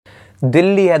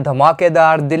दिल्ली है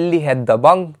धमाकेदार, दिल्ली है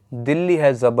दबंग, दिल्ली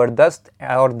है जबरदस्त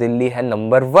और दिल्ली है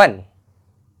number 1।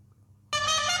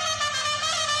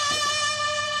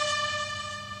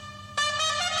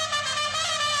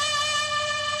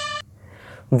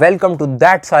 Welcome to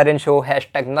that siren show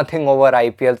hashtag nothing over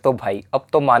IPL. तो भाई अब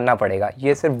तो मानना पड़ेगा,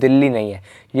 ये सिर्फ दिल्ली नहीं है,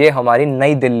 ये हमारी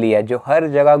नई दिल्ली है जो हर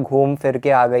जगह घूम फिर के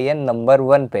आ गई है नंबर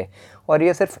 1 पे। और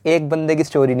ये सिर्फ एक बंदे की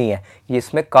स्टोरी नहीं है, ये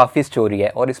इसमें काफ़ी स्टोरी है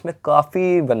और इसमें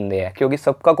काफ़ी बंदे हैं क्योंकि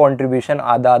सबका कंट्रीब्यूशन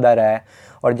आधा आधा रहा है।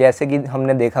 और जैसे कि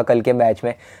हमने देखा कल के मैच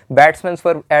में, batsmans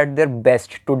were at their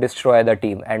best to destroy the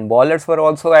team and bowlers were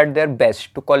also at their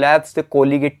best to collapse the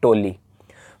Kohli की टोली।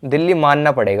 दिल्ली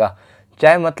मानना पड़ेगा,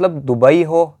 चाहे मतलब दुबई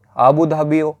हो, आबू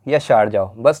धाबी हो या शारजा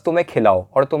हो, बस तुम्हें खिलाओ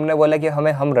और तुमने बोला कि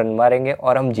हम रन मारेंगे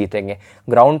और हम जीतेंगे।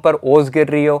 ग्राउंड पर ओस गिर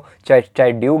रही हो, चाहे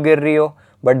चाहे ड्यू गिर रही हो,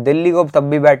 बट दिल्ली को तब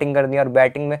भी बैटिंग करनी है। और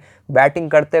बैटिंग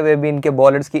करते हुए भी इनके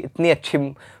बॉलर्स की इतनी अच्छी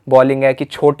बॉलिंग है कि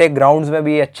छोटे ग्राउंड्स में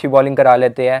भी अच्छी बॉलिंग करा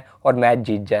लेते हैं और मैच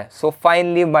जीत जाए। So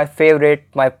finally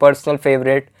my personal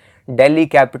favourite Delhi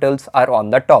Capitals are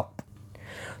on the top.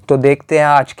 तो देखते हैं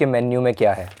आज के मेन्यू में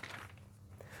क्या है।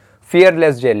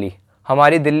 फियरलेस दिल्ली,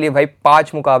 हमारी दिल्ली भाई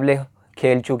 5 मुकाबले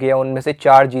खेल चुकी है, उनमें से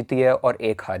 4 जीती है और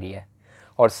 1 हारी है।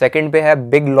 और सेकंड पे है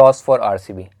बिग लॉस फॉर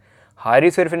आरसीबी,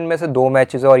 हारी सिर्फ इनमें से 2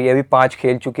 मैचेस है और ये भी 5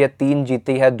 खेल चुकी है, 3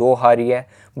 जीती है 2 हारी है।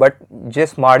 बट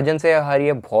जिस मार्जिन से हारी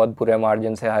है, बहुत बुरे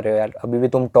मार्जिन से हारे हो यार। अभी भी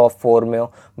तुम टॉप 4 में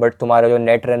हो बट तुम्हारा जो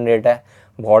नेट रन रेट है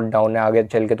बहुत डाउन है, आगे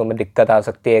चल के तुम्हें दिक्कत आ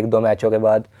सकती है 1-2 मैचों के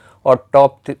बाद। और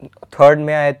टॉप 3rd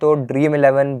में आए तो Dream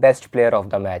 11 best player of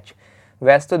the match.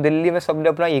 वैसे तो दिल्ली में सबने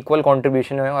अपना इक्वल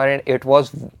कंट्रीब्यूशन है और it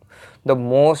was the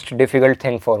most difficult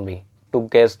thing for me to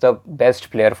guess the best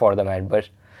player for the match,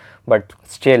 but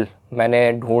still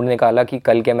मैंने ढूंढ निकाला कि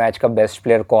कल के मैच का बेस्ट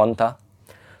प्लेयर कौन था।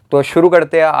 तो शुरू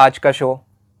करते हैं आज का शो।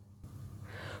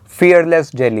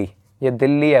 फियरलेस दिल्ली, ये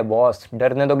दिल्ली है बॉस,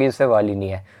 डरने तो किसी से वाली नहीं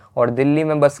है। और दिल्ली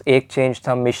में बस एक चेंज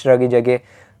था, मिश्रा की जगह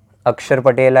अक्षर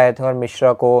पटेल आए थे और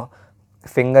मिश्रा को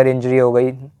फिंगर इंजरी हो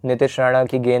गई। नीतीश राणा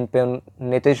की गेंद पे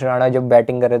नीतीश राणा जब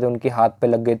बैटिंग कर रहे थे उनकी हाथ पे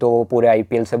लग गई तो वो पूरे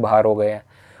आईपीएल से बाहर हो गए हैं।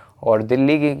 और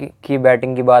दिल्ली की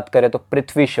बैटिंग की बात करें तो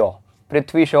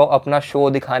पृथ्वी शॉ अपना शो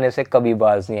दिखाने से कभी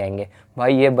बाज नहीं आएंगे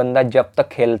भाई। ये बंदा जब तक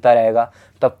खेलता रहेगा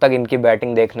तब तक इनकी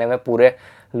बैटिंग देखने में पूरे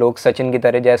लोग सचिन की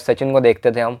तरह, जैसे सचिन को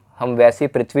देखते थे हम वैसे ही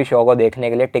पृथ्वी शॉ को देखने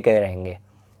के लिए टिके रहेंगे।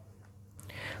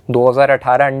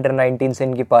 2018 अंडर 19 से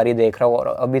इनकी पारी देख रहा हूँ और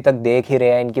अभी तक देख ही रहे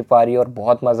हैं इनकी पारी और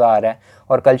बहुत मज़ा आ रहा है।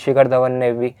 और कल शिखर धवन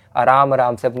ने भी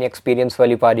आराम से अपनी एक्सपीरियंस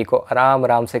वाली पारी को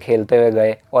आराम से खेलते हुए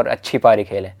गए और अच्छी पारी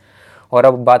खेले। और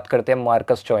अब बात करते हैं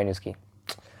मार्कस स्टोइनिस की।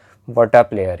 व्हाट अ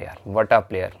प्लेयर यार, व्हाट अ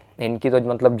प्लेयर। इनकी तो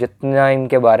मतलब जितना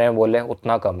इनके बारे में बोले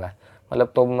उतना कम है।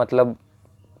 मतलब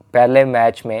पहले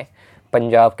मैच में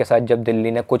पंजाब के साथ जब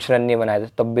दिल्ली ने कुछ रन नहीं बनाए थे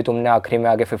तब भी तुमने आखिरी में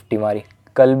आगे 50 मारी।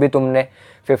 कल भी तुमने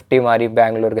 50 मारी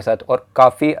बैंगलोर के साथ और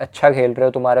काफ़ी अच्छा खेल रहे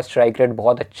हो, तुम्हारा स्ट्राइक रेट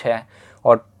बहुत अच्छा है।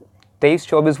 और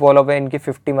 23-24 बॉलों पे इनकी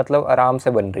 50 मतलब आराम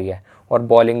से बन रही है। और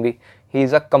बॉलिंग भी, he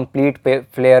is a complete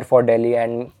player for Delhi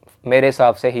and मेरे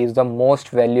हिसाब से he is the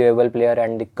most valuable player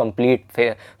and the complete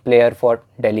player for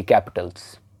Delhi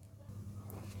Capitals.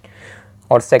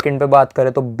 और सेकंड पे बात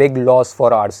करें तो बिग लॉस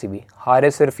फॉर आरसीबी,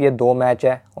 हारे सिर्फ ये 2 मैच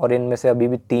है और इनमें से अभी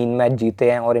भी 3 मैच जीते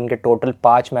हैं और इनके टोटल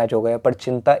 5 मैच हो गए हैं। पर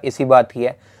चिंता इसी बात की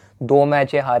है, 2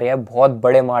 मैच हारे हैं, बहुत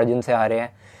बड़े मार्जिन से हारे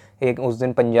हैं। एक उस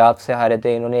दिन पंजाब से हारे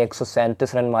थे, इन्होंने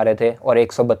 137 रन मारे थे और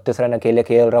 132 रन अकेले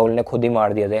केएल राहुल ने खुद ही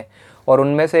मार दिए थे। और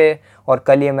उनमें से और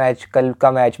कल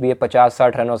का मैच भी ये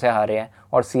 50-60 रनों से हारे हैं।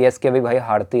 और सीएसके भी भाई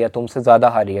हारती है, तुमसे ज़्यादा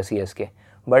हारी है सीएसके,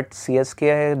 बट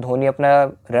सीएसके धोनी अपना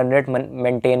रन रेट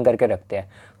मेंटेन करके रखते हैं।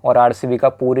 और आरसीबी का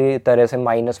पूरी तरह से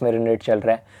माइनस में रन रेट चल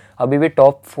रहा है। अभी भी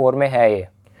टॉप 4 में है, ये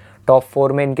टॉप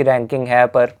 4 में इनकी रैंकिंग है,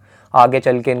 पर आगे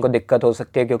चल के इनको दिक्कत हो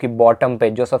सकती है क्योंकि बॉटम पे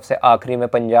जो सबसे आखिरी में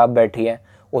पंजाब बैठी है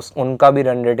उनका भी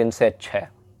रन रेट इनसे अच्छा है।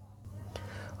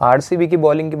 आरसीबी की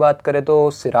बॉलिंग की बात करें तो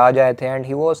सिराज आए थे and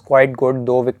he was quite good,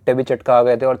 2 विकेटें भी चटका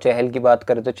गए थे। और चहल की बात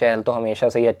करें तो चहल तो हमेशा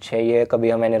से ही अच्छे है, ये कभी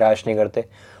हमें निराश नहीं करते।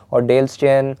 और Dale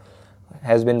Steyn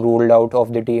has been ruled out of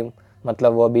the team,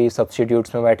 मतलब वो अभी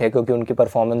सब्स्टिट्यूट्स में बैठे क्योंकि उनकी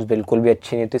परफॉर्मेंस बिल्कुल भी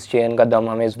अच्छी नहीं थी। स्टेन का दम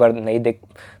हमें इस बार नहीं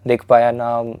दिख पाया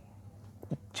ना।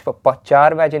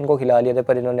 4 मैच इनको खिला लिए थे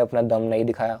पर इन्होंने अपना दम नहीं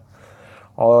दिखाया।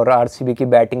 और आरसीबी की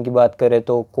बैटिंग की बात करें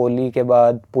तो कोहली के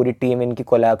बाद पूरी टीम इनकी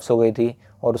कोलैप्स हो गई थी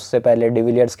और उससे पहले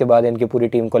डिविलियर्स के बाद इनकी पूरी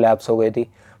टीम कोलैप्स हो गई थी।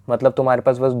 मतलब तुम्हारे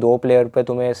पास बस 2 प्लेयर पे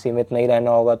तुम्हें सीमित नहीं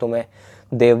रहना होगा। तुम्हें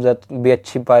देवदत्त भी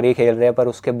अच्छी पारी खेल रहे हैं पर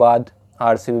उसके बाद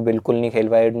आरसीबी बिल्कुल नहीं खेल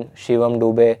पाए। शिवम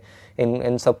दुबे,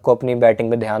 इन सबको अपनी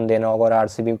बैटिंग पे ध्यान देना होगा और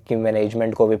आरसीबी की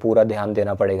मैनेजमेंट को भी पूरा ध्यान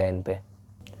देना पड़ेगा इन पे।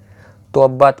 तो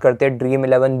अब बात करते हैं Dream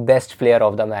 11 best player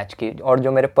of the match की, और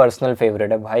जो मेरे पर्सनल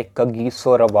फेवरेट है भाई,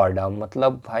 कगिसो रबाडा।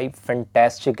 मतलब भाई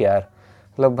फैंटास्टिक यार,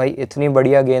 मतलब भाई इतनी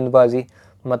बढ़िया गेंदबाजी।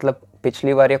 मतलब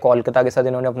पिछली बार ये कोलकाता के साथ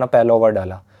इन्होंने अपना पहला ओवर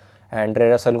डाला,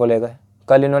 एंड्रे रसल को ले गए,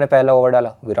 कल इन्होंने पहला ओवर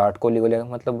डाला विराट कोहली को ले गए।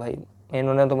 मतलब भाई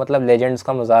इन्होंने तो मतलब लेजेंड्स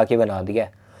का मजाक ही बना दिया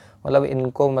है। मतलब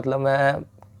इनको मतलब मैं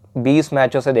 20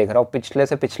 मैचों से देख रहा हूँ, पिछले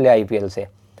से पिछले आईपीएल से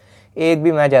एक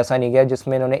भी मैच ऐसा नहीं गया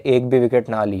जिसमें इन्होंने एक भी विकेट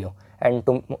ना ली हो। And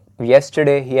to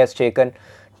yesterday he has taken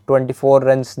 24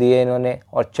 runs दिए इन्होंने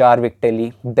और 4 विकेटें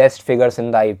ली, best figures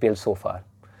in the IPL so फार।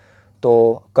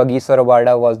 तो Kagiso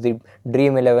Rabada was the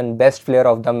dream 11 best player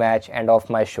of the match end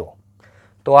of my show.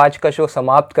 तो आज का शो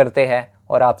समाप्त करते हैं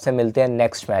और आपसे मिलते हैं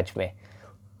नेक्स्ट मैच में।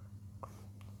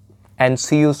 And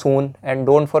C you soon, and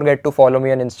don't forget to follow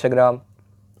me on Instagram.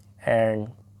 And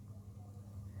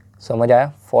समझ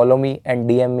आया, follow me and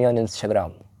DM me on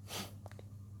Instagram.